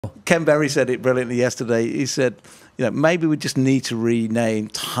Ken Berry said it brilliantly yesterday. He said, you know, maybe we just need to rename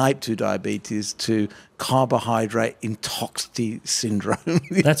type 2 diabetes to carbohydrate intoxication syndrome.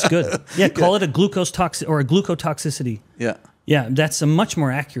 That's good. Yeah, call it a glucose or a glucotoxicity. Yeah. Yeah, that's a much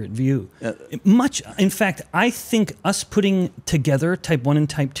more accurate view. Yeah. In fact, I think us putting together type 1 and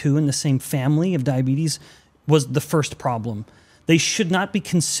type 2 in the same family of diabetes was the first problem. They should not be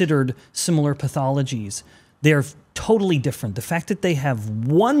considered similar pathologies. They're totally different. The fact that they have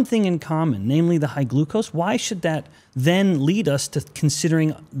one thing in common, namely the high glucose, why should that then lead us to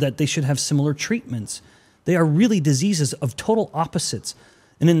considering that they should have similar treatments? They are really diseases of total opposites.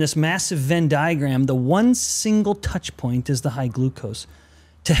 And in this massive Venn diagram, the one single touch point is the high glucose.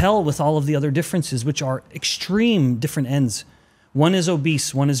 To hell with all of the other differences, which are extreme different ends. One is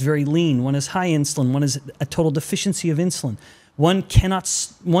obese, one is very lean, one is high insulin, one is a total deficiency of insulin. One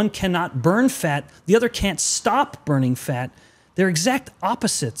cannot burn fat, the other can't stop burning fat. They're exact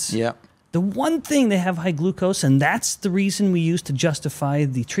opposites. Yeah. The one thing they have high glucose, and that's the reason we use to justify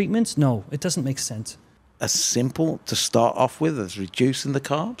the treatments? No, it doesn't make sense. As simple to start off with as reducing the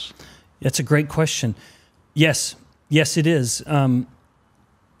carbs? That's a great question. Yes, yes, it is.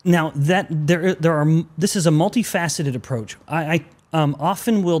 Now that this is a multifaceted approach. I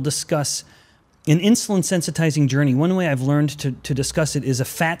often will discuss an insulin sensitizing journey. One way I've learned to discuss it is a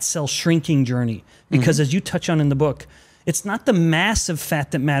fat cell shrinking journey, because as you touch on in the book, it's not the mass of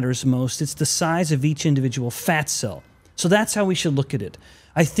fat that matters most, it's the size of each individual fat cell. So that's how we should look at it.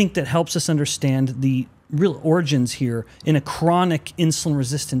 I think that helps us understand the real origins here in a chronic insulin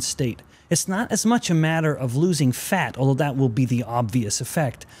resistant state. It's not as much a matter of losing fat, although that will be the obvious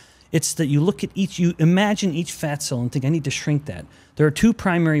effect. It's that you look at you imagine each fat cell and think, I need to shrink that. There are two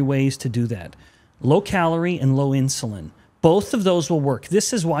primary ways to do that: low calorie and low insulin. Both of those will work.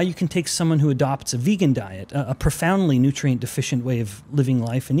 This is why you can take someone who adopts a vegan diet, a profoundly nutrient deficient way of living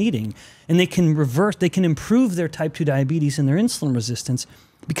life and eating, and they can improve their type 2 diabetes and their insulin resistance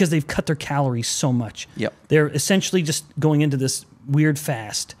because they've cut their calories so much. Yep. They're essentially just going into this weird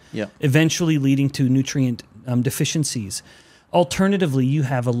fast, eventually leading to nutrient deficiencies. Alternatively, you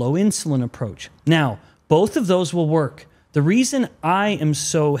have a low insulin approach. Now, both of those will work. The reason I am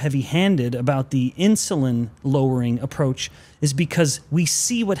so heavy-handed about the insulin lowering approach is because we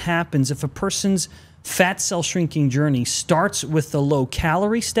see what happens if a person's fat cell shrinking journey starts with the low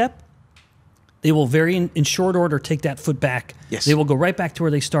calorie step. They will in short order take that foot back. Yes. They will go right back to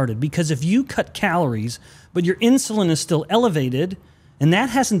where they started. Because if you cut calories, but your insulin is still elevated, and that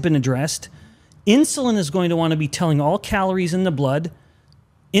hasn't been addressed, insulin is going to want to be telling all calories in the blood.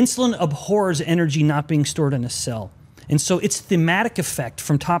 Insulin abhors energy not being stored in a cell. And so its thematic effect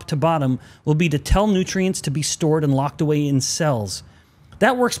from top to bottom will be to tell nutrients to be stored and locked away in cells.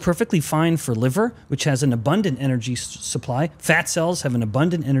 That works perfectly fine for liver, which has an abundant energy supply. Fat cells have an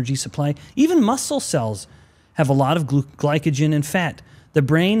abundant energy supply. Even muscle cells have a lot of glycogen and fat. The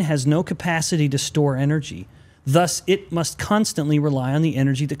brain has no capacity to store energy. Thus, it must constantly rely on the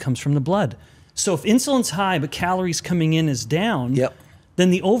energy that comes from the blood. So if insulin's high but calories coming in is down, then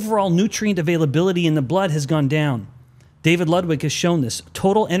the overall nutrient availability in the blood has gone down. David Ludwig has shown this.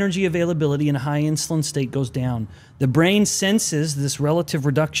 Total energy availability in a high insulin state goes down. The brain senses this relative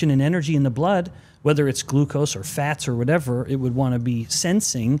reduction in energy in the blood, whether it's glucose or fats or whatever it would want to be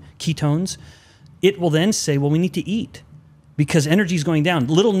sensing, ketones. It will then say, well, we need to eat because energy is going down.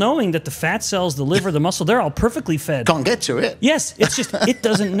 Little knowing that the fat cells, the liver, the muscle, they're all perfectly fed. Can't get to it. Yes, it's just, it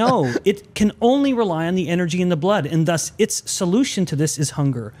doesn't know. It can only rely on the energy in the blood, and thus its solution to this is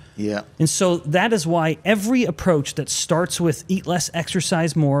hunger. Yeah. And so that is why every approach that starts with eat less,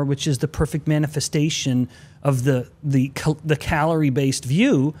 exercise more, which is the perfect manifestation of the calorie-based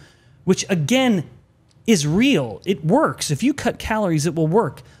view, which again is real. It works. If you cut calories, it will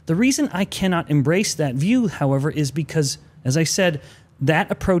work. The reason I cannot embrace that view, however, is because, as I said, that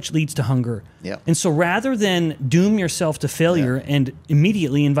approach leads to hunger. Yeah. And so rather than doom yourself to failure and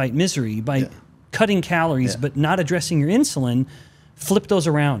immediately invite misery by cutting calories but not addressing your insulin, flip those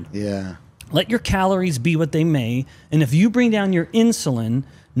around. Yeah. Let your calories be what they may, and if you bring down your insulin,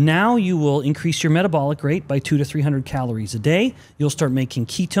 now you will increase your metabolic rate by 200 to 300 calories a day. You'll start making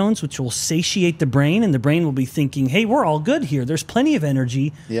ketones, which will satiate the brain, and the brain will be thinking, hey, we're all good here. There's plenty of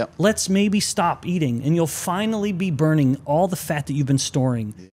energy. Let's maybe stop eating, and you'll finally be burning all the fat that you've been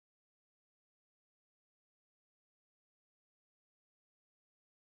storing.